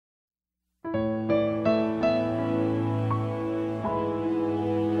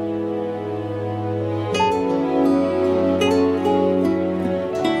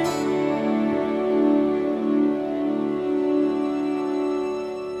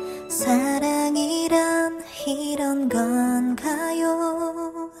사랑이란 이런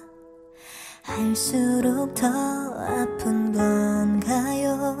건가요? 할수록 더 아픈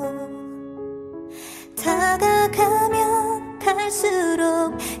건가요? 다가가면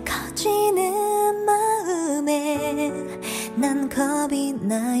갈수록 커지는 마음에 난 겁이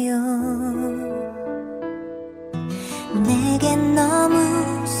나요. 내겐 너무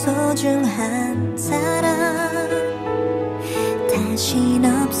소중한 사람, 다신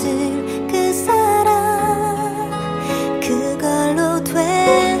없을 그 사람, 그걸로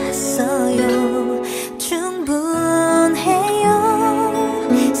됐어요. 충분해요.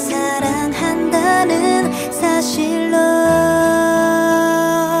 사랑한다는 사실로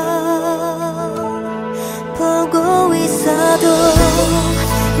보고 있어도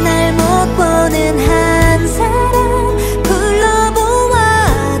날 못 보는 한 사람,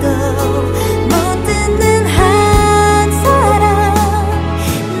 불러보아도 못 듣는 한 사람,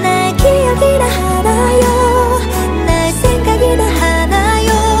 날 기억이나 하나요? 날 생각이나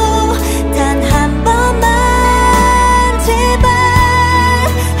하나요? 단 한 번만 제발.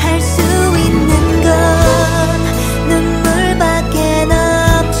 할 수 있는 건 눈물밖엔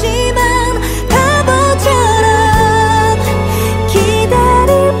없지만 바보처럼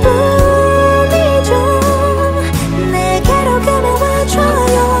기다릴 뿐이죠. 내게로 가면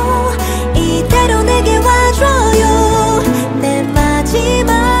와줘요. 이대로 내게 와줘요. 내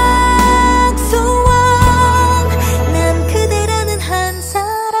마지막 소원, 난 그대라는 한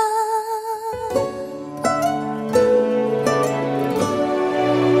사람.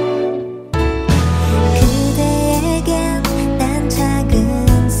 그대에겐 난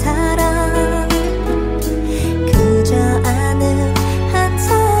작은 사람, 그저 아는 한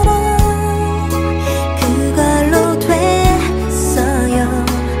사람, 그걸로 됐어요.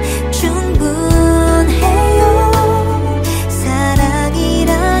 충분해요.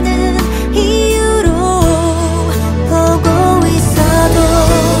 사랑이라는 이유로 보고 있어도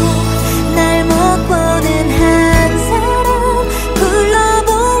날 못 보는 한 사람,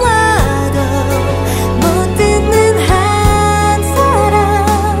 불러보아도 못 듣는 한 사람,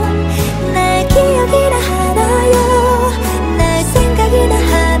 날 기억이나 하나요? 날 생각이나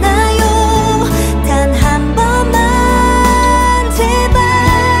하나요? 단 한 번만 제발.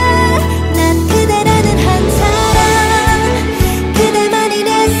 난 그대라는 한 사람, 그대만이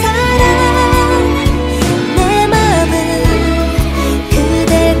내 사랑. 내 마음은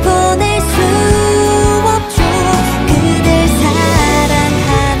그댈 보낼 수 없죠. 그댈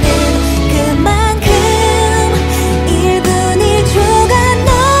사랑하는 그만큼 1분 1초가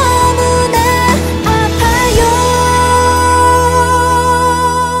너무나 아파요.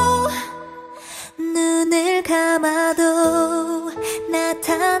 눈을 감아도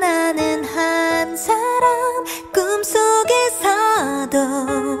나타나는 한 사람, 꿈속에서도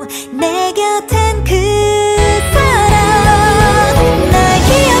내 곁엔 그 사람, 날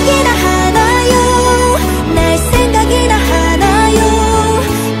기억이나 하나요? 날 생각이나 하나요?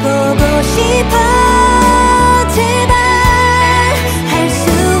 보고 싶어 제발. 할 수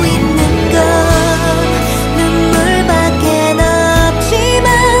있는 건 눈물밖엔 없지만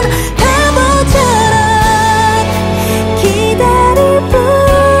바보처럼 기다릴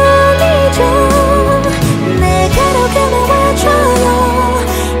뿐이죠. 내게로 가면 와줘요.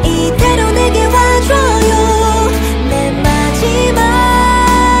 이대로 내게 와줘요. 내 마지막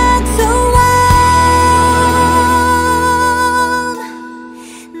소원,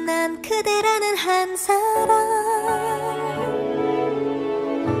 난 그대라는 한 사람.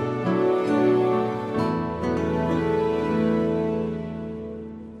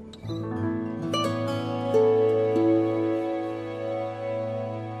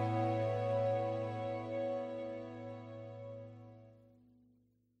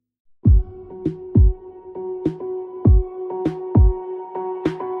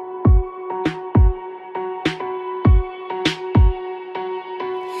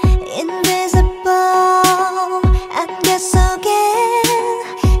 Invisible 안개 속에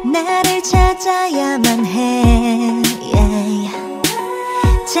나를 찾아야만 해.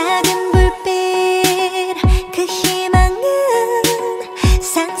 작은 불빛 그 희망은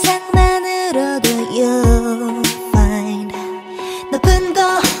상상만으로도 you'll find. 높은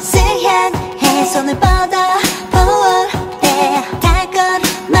곳을 향해 손을 뻗어 볼 때 달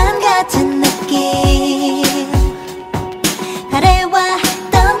것만 같은 느낌. 아래와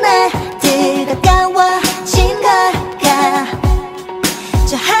떠나들 가까워진 걸까?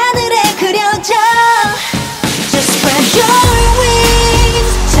 저 하늘에 그려져. Just spread your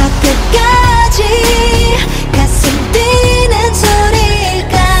wings 저 끝까지. 가슴 뛰는 소리를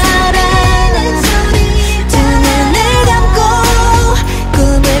깔아. 두 눈을 감고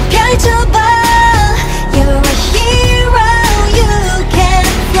꿈을 펼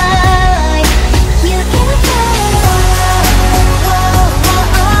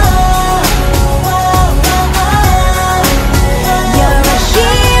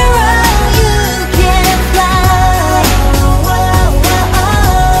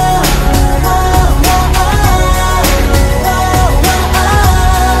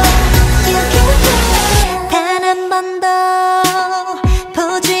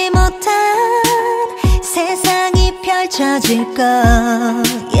펼쳐질 거야.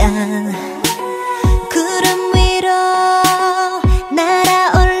 구름 위로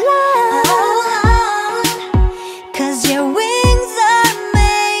날아올라. Cause your wings are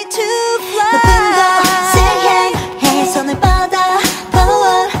made to fly. 높은 곳을 향해 손을 뻗어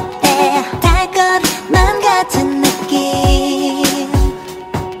보호해. 달 것만 같은 느낌.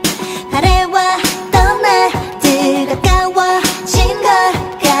 아래와 떠나들 가까워진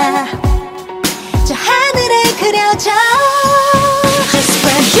걸까. 저 하늘에 그려져. Just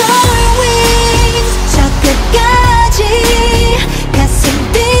spread your wings. 저 끝까지 가슴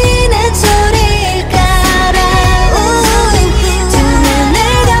뛰는 소리를 깔아. 두 눈을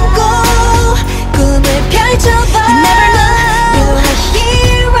감고 꿈을 펼쳐봐. You never know. You're a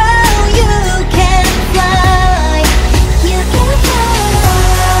hero. You can fly. You can fly.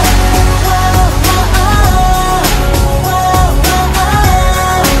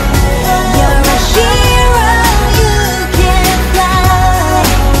 You're a hero. You can fly.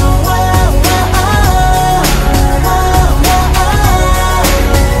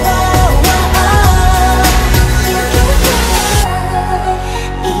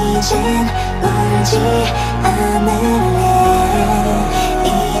 이젠 울지 않을래.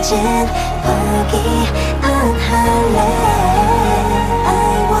 이젠 포기 안 할래. I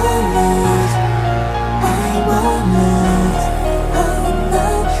won't lose. I won't lose. Oh no,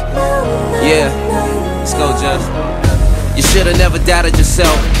 no, no. Yeah, let's go, Jess. You should've never doubted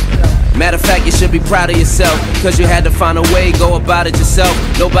yourself. Matter of fact, you should be proud of yourself. Cause you had to find a way, go about it yourself.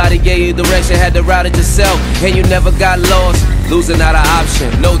 Nobody gave you direction, had to route it yourself. And you never got lost, losing not an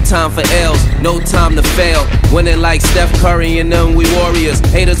option. No time for L's, no time to fail. Winning like Steph Curry and them, we warriors.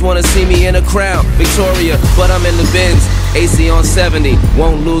 Haters wanna see me in a crown, Victoria, but I'm in the Benz. AC on 70,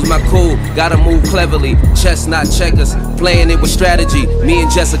 won't lose my cool. Gotta move cleverly, chess not checkers. Playing it with strategy, me and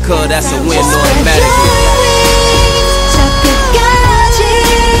Jessica, that's a win automatically. 저 끝까지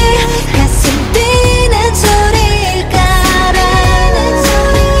가슴 뛰는 소리를 깔아.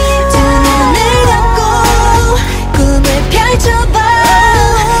 두 눈을 감고 꿈을 펼쳐봐.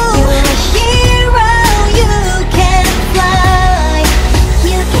 You're a hero. You can fly.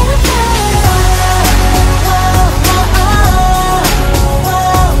 You can fly.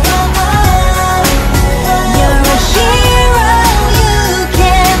 You're a hero. You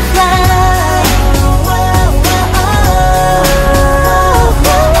can fly.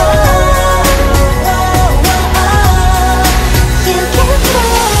 You can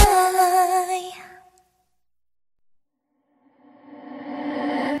fly.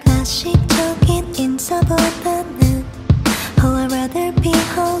 가식적인 인사보다는 Oh, I'd rather be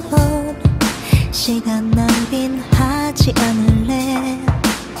alone. 시간 낭비는 하지 않을래.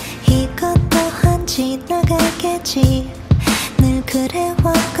 이것 또한 지나가겠지. 늘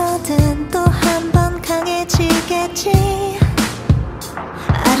그래왔거든. 또 한 번 강해지겠지.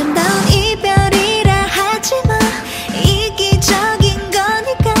 아름다운 이별이라 하지마. 이기적인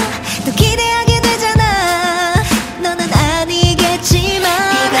거니까 또 기대하게 되잖아. 너는 아니겠지만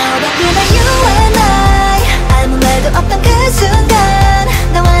비가 오던 그날 you and I 아무 말도 없던 그 순간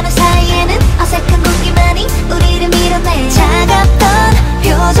너와 나 사이에는 어색한 공기만이 우리를 밀어내. 차갑던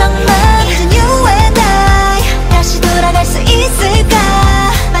표정만 이젠 you and I 다시 돌아갈 수 있을까.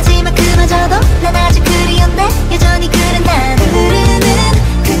 마지막 그마저도 난 아직 그리운데 여전히 그런 난 흐르는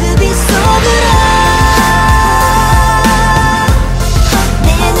그 빛 속으로 내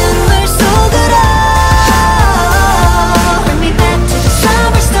눈물 속으로 Bring me back to the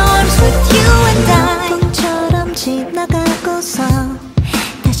summer storms with you and I. 풍처럼 지나가고서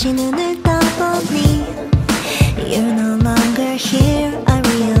다시 눈을 떠보니 You're no longer here. I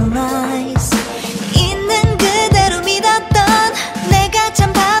realize 있는 그대로 믿었던 내가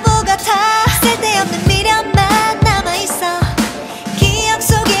참 바보 같아. 쓸데없는 미련만 남아있어. 기억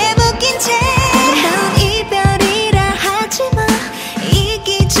속에 묶인 채. 아름다운 이별이라 하지마.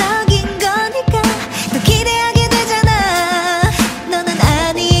 이기적인 거니까 또 기대하게 되잖아. 너는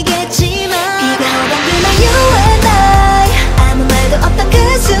아니겠지만 비가 오던 그날 you and I 아무 말도 없던 그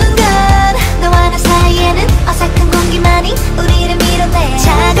순간 너와 나 사이에는 어색한 공기만이 우리를 밀어내.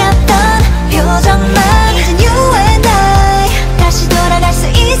 차갑던 표정만 이젠 you and I 다시 돌아갈 수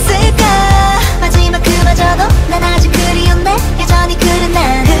있을까. 마지막 그마저도 난 아직 그리운데 여전히 그런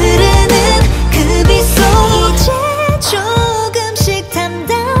난 흐르는 그 빛 속 이제 조금씩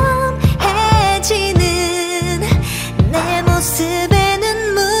담담해지는 내 모습에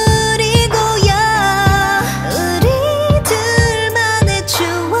눈물이 고여. 우리 둘만의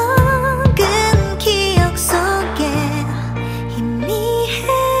추억은 기억 속에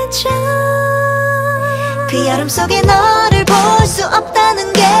희미해져. 그 여름 속에 너를 볼 수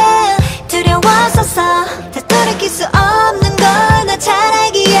없다는 게 두려웠었어. 다 돌이킬 수 없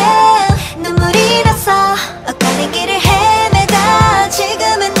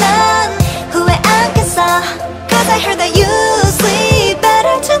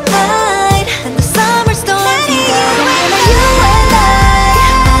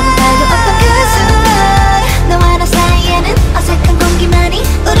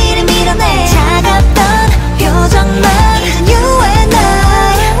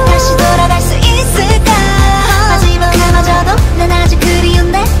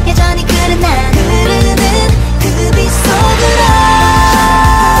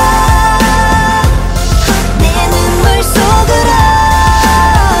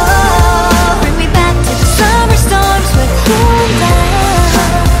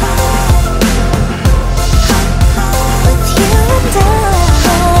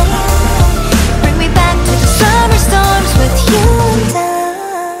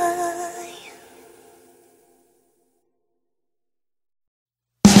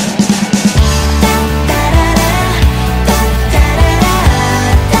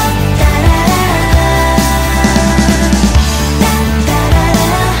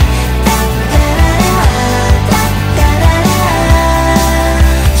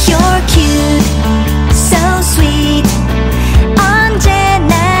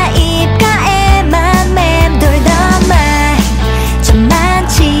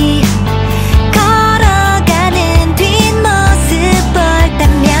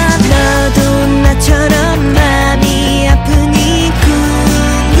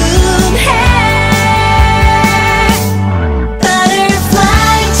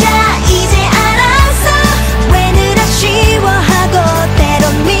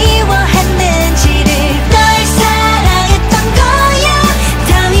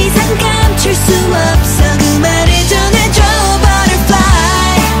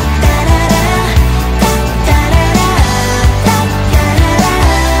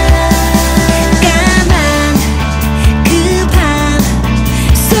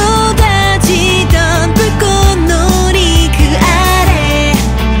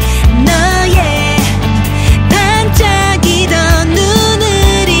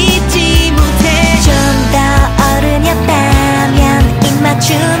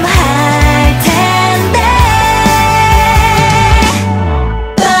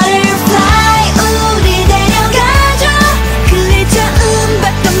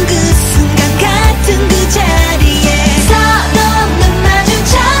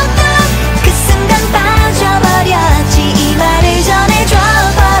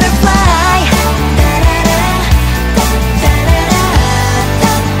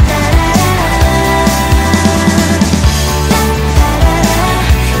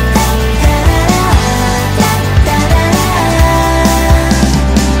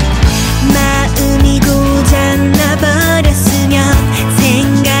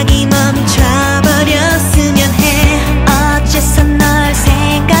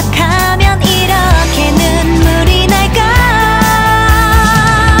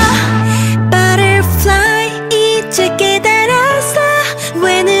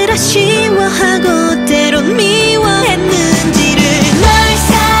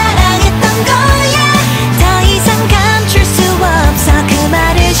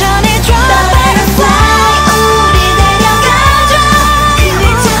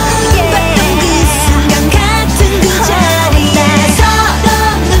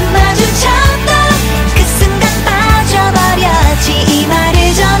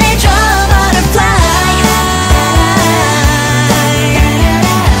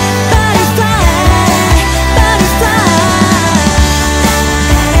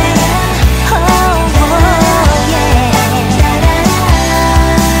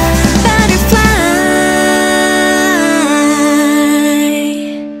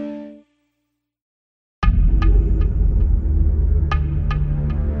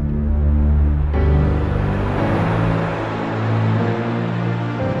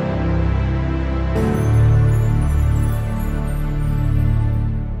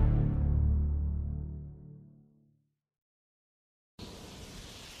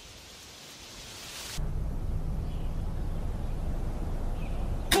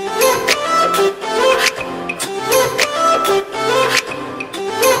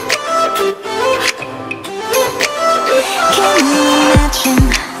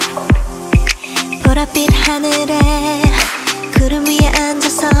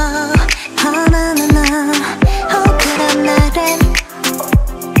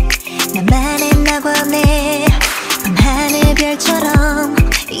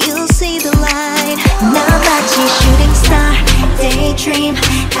daydream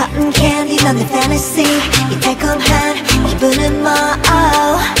cotton candy 넌 내 fantasy 이 달콤한 기분은 뭐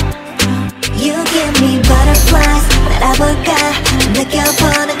You give me butterflies 날아볼까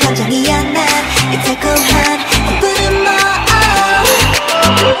느껴보는 감정이야 난 이 달콤한 기분은 뭐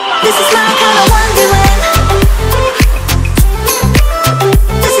This is my kind of wonderland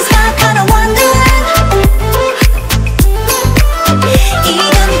This is my kind of wonderland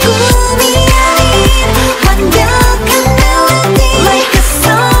이건 꿈이 아닌 완벽한 melody Like a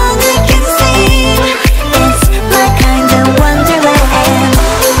song I can sing It's my kind of wonderland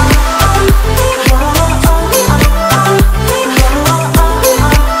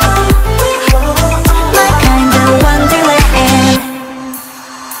My kind of wonderland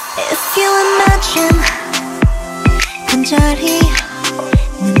If you imagine 간절히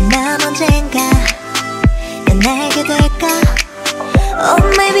난 언젠가 넌 알게 될까 Oh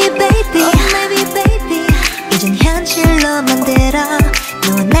maybe baby 이젠 현실로 만들어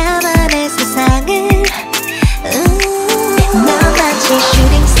너와 나만의 세상을 넌 마치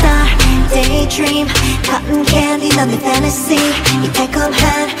shooting star daydream cotton candy 넌 내 fantasy 이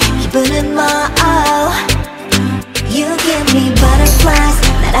달콤한 기분은 뭐 You give me butterflies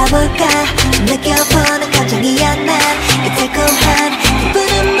날아볼까 느껴보는 감정이야 난 이 달콤한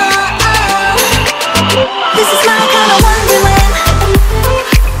기분은 뭐 This is my kind of wonderland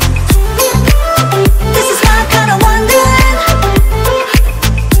This is my kind of wonderland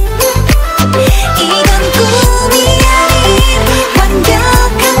이건 꿈이 아닌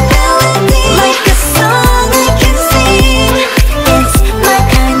완벽한 melody Like a song I can sing It's my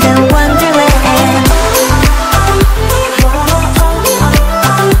kind of wonderland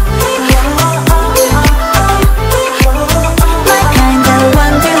My kind of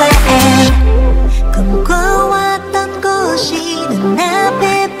wonderland 꿈꿔왔던 곳이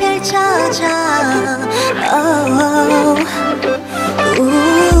눈앞에 펼쳐져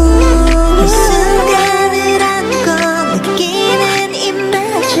이 순간을 안고 느끼는 이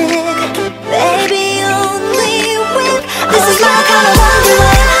magic Baby only with This is my kind of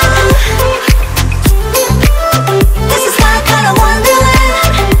wonderland This is my kind of wonderland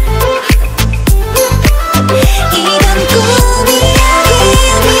이건 꿈이 아닌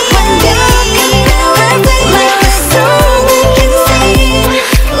완벽한 melody Like a song I can sing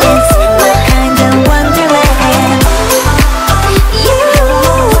It's my kind of wonderland You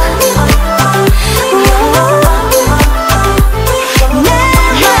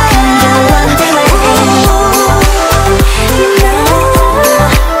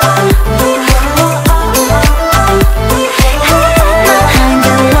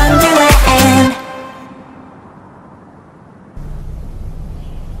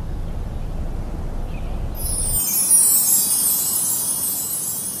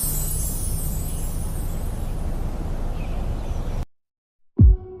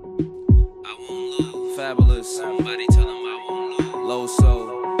Fabulous. Somebody tell him I won't lose. Low soul,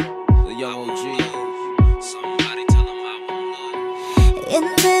 the young OG. Somebody tell him I won't lose.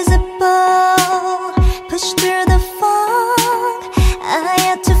 invisible, push through the fog. I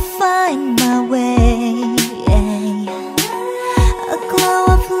had to find my way. A glow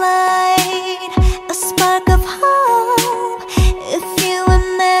of light, a spark of hope. If you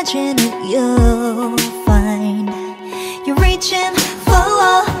imagine it, you'll find you're reaching for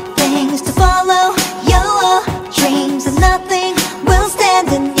all things to follow your dreams.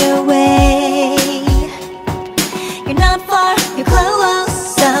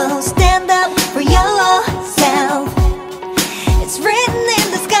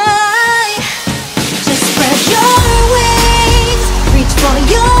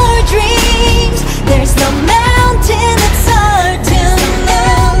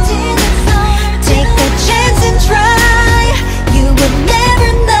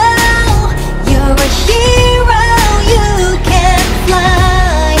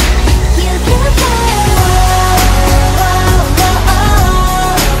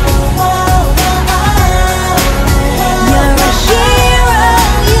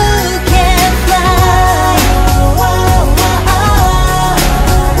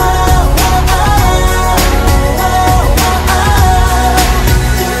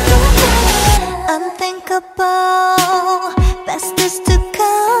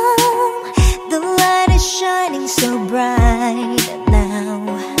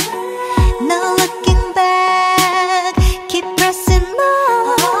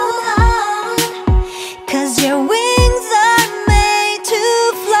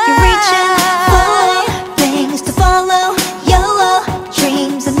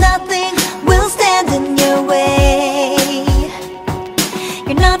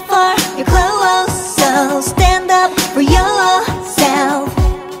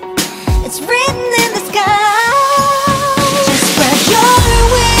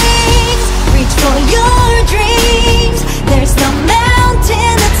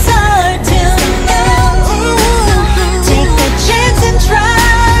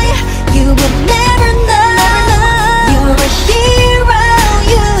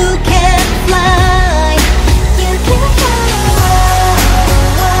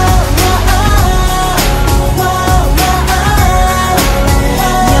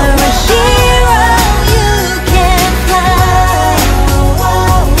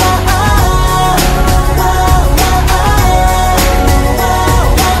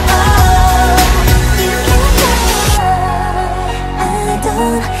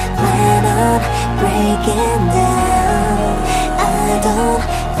 don't plan on breaking down. I don't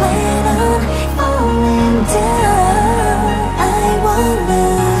plan on falling down. I won't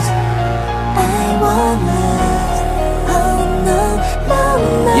lose, I won't lose. Oh no, no,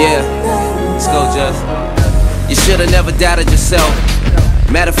 no, yeah, no, let's go, J.e.s.s. You should've never doubted yourself.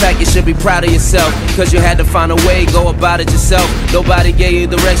 Matter of fact, you should be proud of yourself, cause you had to find a way, go about it yourself. Nobody gave you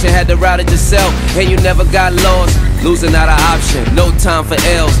direction, had to route it yourself. And you never got lost, losing not an option. No time for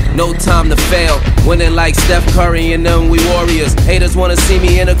L's, no time to fail. Winning like Steph Curry and them, we warriors. Haters wanna see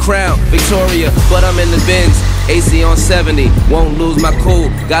me in a crown, Victoria, but I'm in the Benz. AC on 70, won't lose my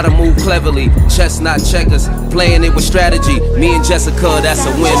cool, gotta move cleverly. Chess not checkers, playing it with strategy. Me and Jessica, that's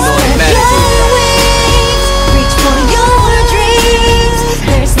a win automatically. Reach for your dreams.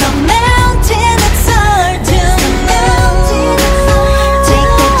 There's no mountain that's hard to move.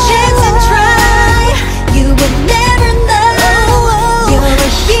 Take the chance and try. You would never know. You're a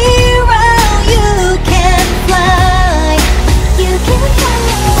hero. You can fly. You can fly.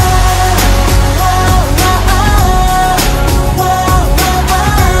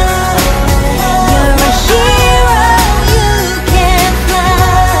 You're a hero. You can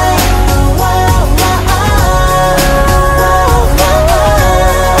fly.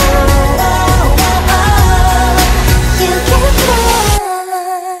 You can fly.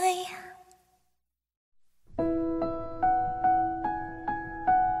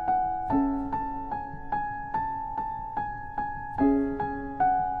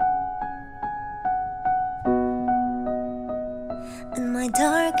 In my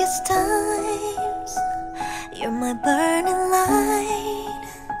darkest times, you're my burning light.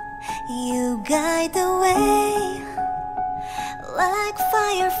 You guide the way like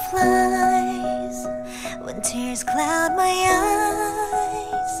fireflies. When tears cloud my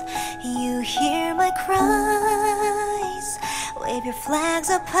eyes, you hear my cries. Wave your flags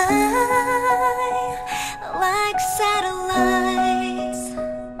up high like satellites.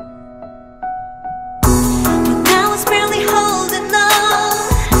 When I was barely holding on,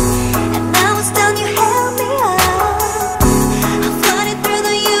 and I was down, you held me up. I floated through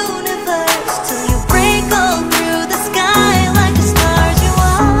the universe till you break all through the sky like the stars you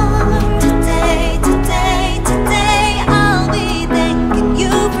are. Today, today, today, I'll be thanking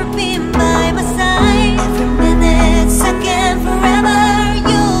you for being by my side. Every minute, second, forever,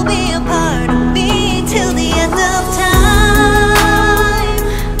 you'll be a part of me till the end of time.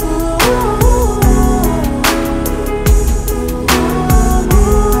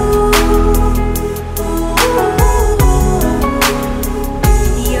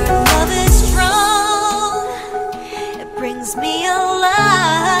 Your love is strong, it brings me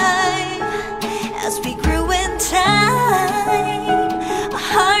alive. As we grew in time, our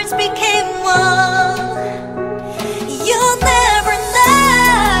hearts became one. You'll never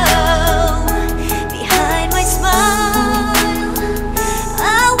know, behind my smile,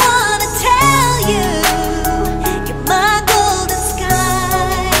 I wanna tell you, you're my golden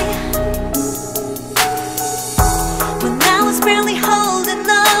sky. When I was barely holding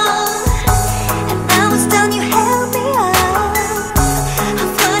on, and I was down, you held me up. I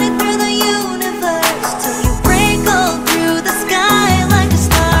floated through the universe till you break all through the sky like the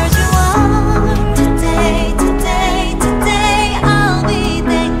stars you are. Today, today, today, I'll be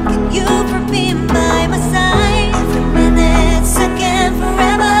thanking you for being by my side. Every minute, second,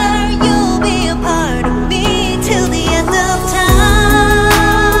 forever, you'll be a part of me till the end of time.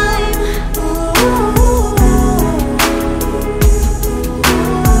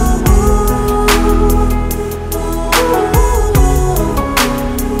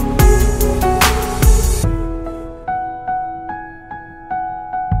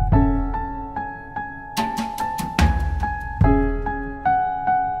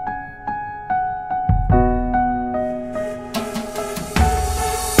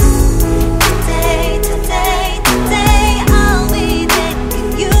 Today, today, today, I'll be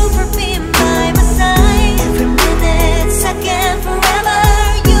thanking you for being by my side. Every minute, second, forever,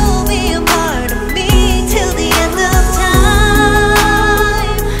 you'll be a part of me till the end of time.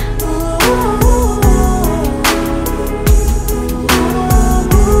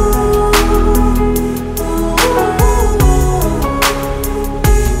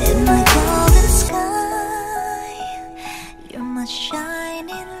 In my golden sky, you're my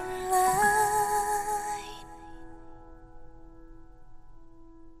shining light.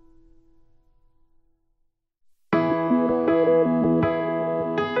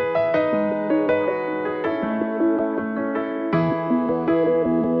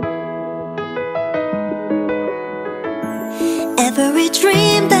 Every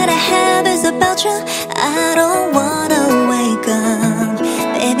dream that I have is about you. I don't wanna wake up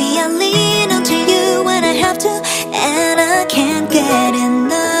Baby, I lean onto you when I have to, and I can't get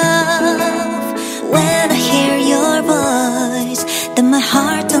enough. When I hear your voice, then my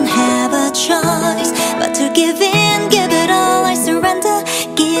heart don't have a choice but to give in, give it all, I surrender,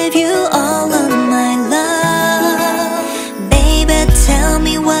 give you all of my love. Baby, tell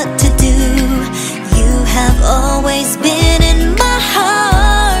me what to do. You have always been in my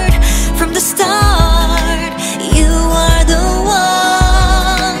heart from the start. You are the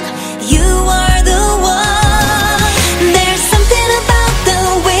one, you are the one. There's something about the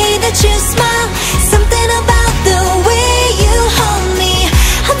way that you smile, something about the way you hold me.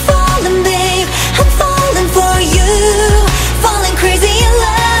 I'm falling, babe, I'm falling for you, falling crazy in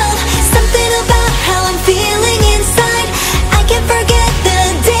love. Something about how I'm feeling inside, I can't forget the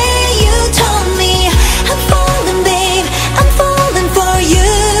day you told me. I'm falling, babe, I'm falling for you,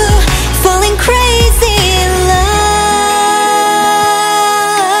 falling crazy in love,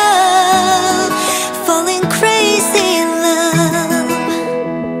 falling crazy in love.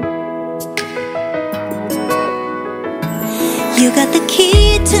 You got the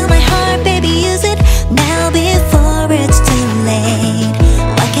key to my heart, baby, use it now before it's too late.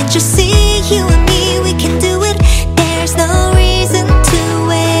 Why can't you see, you and me, we can do it, there's no reason to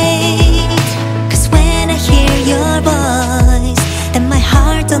wait. Cause when I hear your voice, then my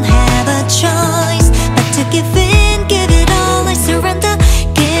heart don't have a choice but to give in, give it all, I surrender,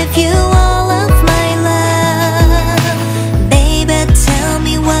 give you all of my love. Baby, tell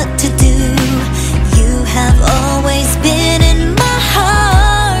me what to do. You have always been in my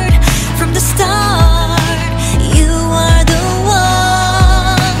heart from the start. You are the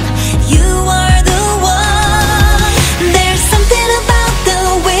one, you are the one. There's something about the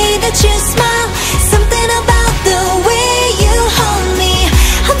way that you smile, something about the way you hold me.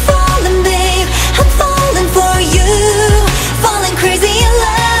 I'm falling, babe, I'm falling for you, falling crazy in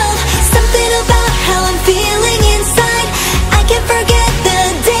love. Something about how I'm feeling inside, I can't forget the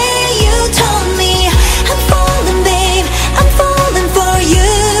day you told me. I'm falling, babe, I'm falling for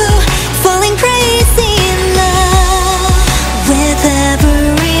you, falling crazy in love. With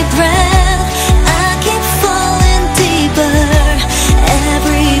every breath, I keep falling deeper.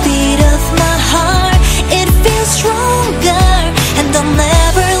 Every beat of my heart, it feels stronger, and I'll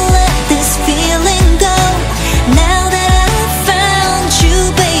never let this feeling go. Now that I've found you,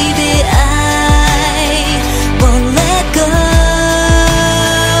 baby, I won't let go.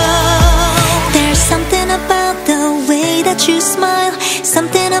 There's something about the way that you smile,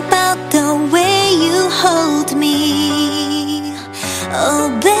 something about the way you hold me. Oh,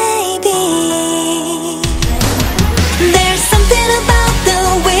 baby.